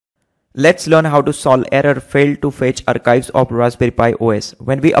Let's learn how to solve error failed to fetch archives of Raspberry Pi OS.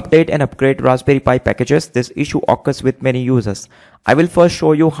 When we update and upgrade Raspberry Pi packages, this issue occurs with many users. I will first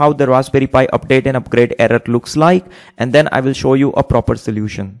show you how the Raspberry Pi update and upgrade error looks like, and then I will show you a proper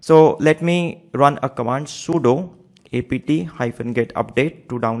solution. So let me run a command sudo apt-get update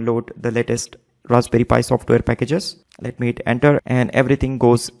to download the latest Raspberry Pi software packages. Let me hit enter and everything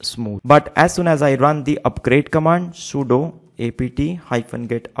goes smooth. But as soon as I run the upgrade command sudo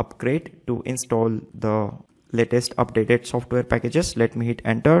apt-get upgrade to install the latest updated software packages, let me hit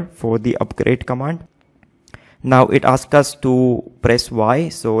enter for the upgrade command. Now it asks us to press Y,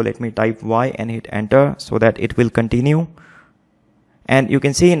 so let me type Y and hit enter so that it will continue. And you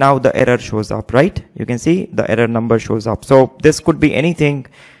can see now the error shows up, right? You can see the error number shows up. So this could be anything.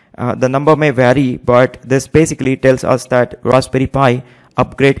 The number may vary, but this basically tells us that Raspberry Pi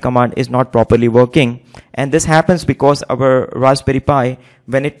upgrade command is not properly working. And this happens because our Raspberry Pi,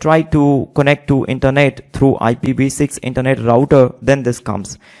 when it tried to connect to internet through IPv6 internet router, then this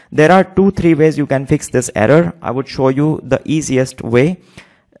comes. There are 2-3 ways you can fix this error. I would show you the easiest way.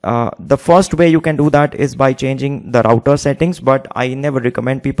 The first way you can do that is by changing the router settings, but I never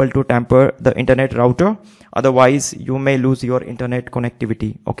recommend people to tamper the internet router. Otherwise, you may lose your internet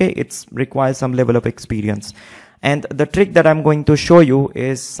connectivity. Okay, it requires some level of experience. And the trick that I'm going to show you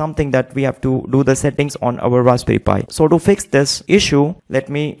is something that we have to do the settings on our Raspberry Pi. So to fix this issue, let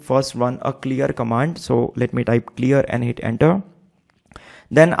me first run a clear command. So let me type clear and hit enter.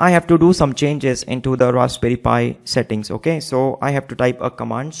 Then I have to do some changes into the Raspberry Pi settings. Okay, so I have to type a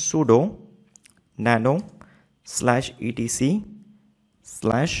command sudo nano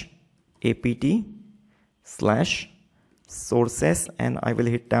 /etc/apt/ sources, and I will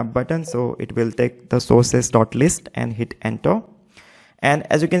hit tab button, so it will take the sources.list and hit enter. And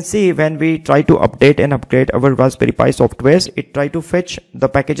as you can see, when we try to update and upgrade our Raspberry Pi softwares, it try to fetch the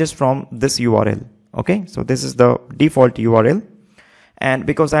packages from this URL. Okay, so this is the default URL, and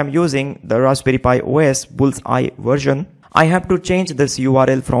because I'm using the Raspberry Pi OS Bullseye version, I have to change this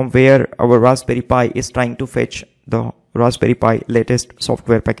URL from where our Raspberry Pi is trying to fetch the Raspberry Pi latest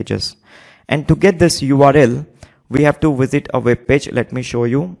software packages. And to get this URL, we have to visit a web page. Let me show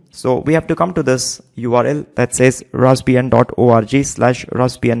you. So we have to come to this URL that says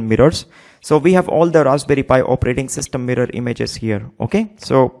raspbian.org/raspbian-mirrors. So we have all the Raspberry Pi operating system mirror images here. Okay,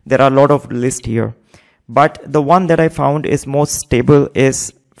 so there are a lot of lists here, but the one that I found is most stable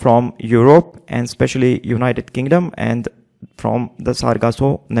is from Europe and especially United Kingdom and from the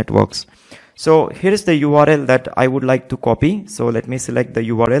Sargasso networks. So here is the URL that I would like to copy. So let me select the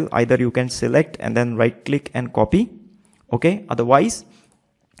URL. Either you can select and then right click and copy. Okay. Otherwise,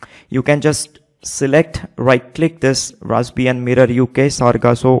 you can just select, right click this Raspbian mirror UK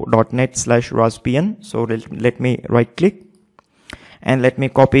sargasso.net/Raspbian. So let me right click and let me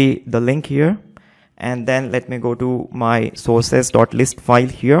copy the link here. And then let me go to my sources.list file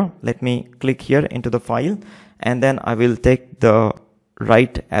here. Let me click here into the file, and then I will take the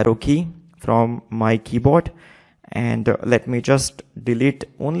right arrow key from my keyboard, and let me just delete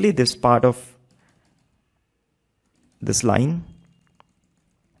only this part of this line.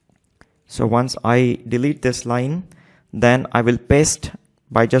 So once I delete this line, then I will paste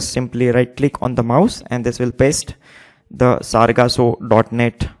by just simply right click on the mouse, and this will paste the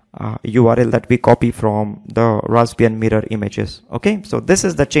sargasso.net URL that we copy from the Raspbian mirror images. Okay, so this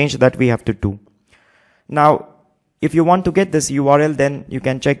is the change that we have to do. Now if you want to get this URL, then you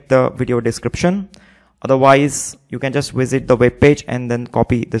can check the video description. Otherwise, you can just visit the web page and then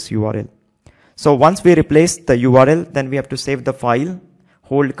copy this URL. So once we replace the URL, then we have to save the file.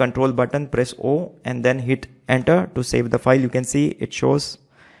 Hold Control button, press O, and then hit enter to save the file. You can see it shows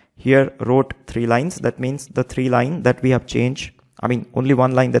here wrote 3 lines. That means the 3 line that we have changed. I mean, only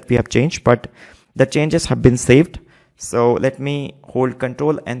 1 line that we have changed, but the changes have been saved. So let me hold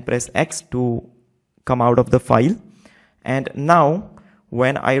Control and press X to come out of the file. And now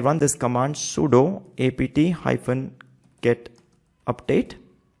when I run this command sudo apt-get update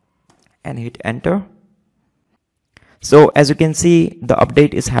and hit enter, so as you can see, the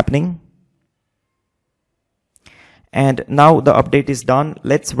update is happening, and now the update is done.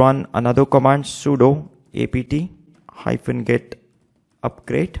 Let's run another command sudo apt-get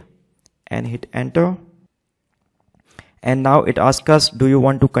upgrade and hit enter, and now it asks us, do you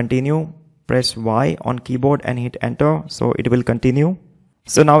want to continue? Press Y on keyboard and hit enter, so it will continue.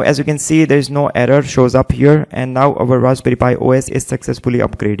 So now as you can see, there is no error shows up here, and now our Raspberry Pi OS is successfully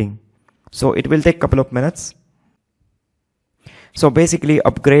upgrading. So it will take a couple of minutes. So basically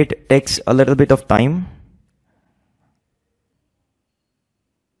upgrade takes a little bit of time,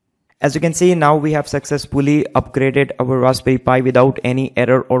 As you can see, now we have successfully upgraded our Raspberry Pi without any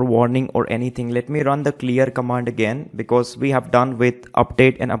error or warning or anything. Let me run the clear command again, because we have done with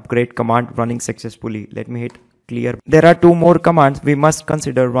update and upgrade command running successfully. Let me hit clear. There are two more commands we must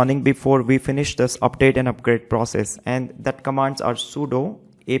consider running before we finish this update and upgrade process, and that commands are sudo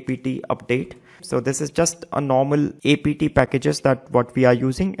apt update. So this is just a normal apt packages that what we are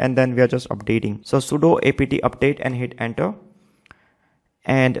using, and then we are just updating. So sudo apt update and hit enter.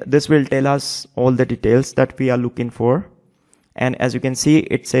 And this will tell us all the details that we are looking for. And as you can see,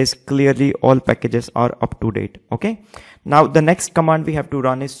 it says clearly all packages are up to date. Okay. Now the next command we have to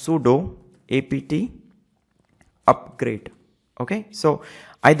run is sudo apt upgrade. Okay. So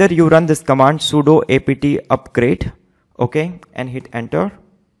either you run this command sudo apt upgrade, okay, and hit enter.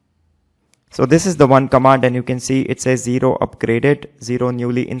 So this is the one command, and you can see it says 0 upgraded, 0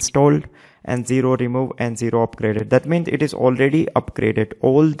 newly installed, and 0 remove, and 0 upgraded. That means it is already upgraded.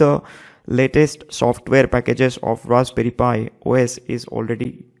 All the latest software packages of Raspberry Pi OS is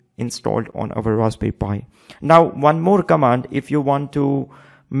already installed on our Raspberry Pi. Now one more command, if you want to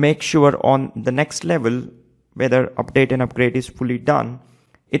make sure on the next level whether update and upgrade is fully done,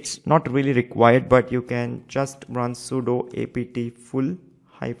 it's not really required, but you can just run sudo apt full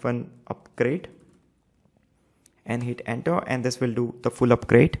 -upgrade and hit enter, and this will do the full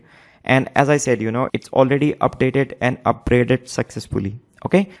upgrade. And as I said, it's already updated and upgraded successfully.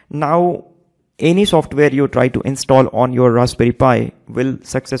 Okay. Now any software you try to install on your Raspberry Pi will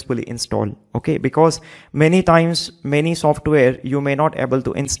successfully install. Okay. Because many times, many software you may not able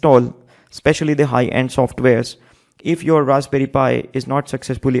to install, especially the high-end softwares, if your Raspberry Pi is not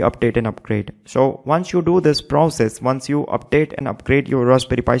successfully update and upgrade. So once you do this process, once you update and upgrade your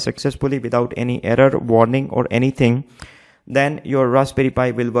Raspberry Pi successfully without any error, warning or anything, then your Raspberry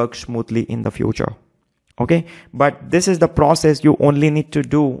Pi will work smoothly in the future. Okay. But this is the process you only need to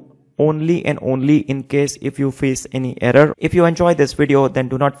do only and only in case if you face any error. If you enjoy this video, then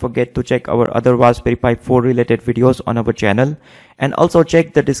do not forget to check our other Raspberry Pi 4 related videos on our channel, and also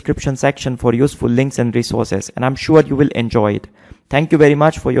check the description section for useful links and resources, and I'm sure you will enjoy it. Thank you very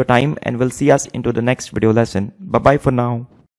much for your time, and we'll see us into the next video lesson. Bye bye for now.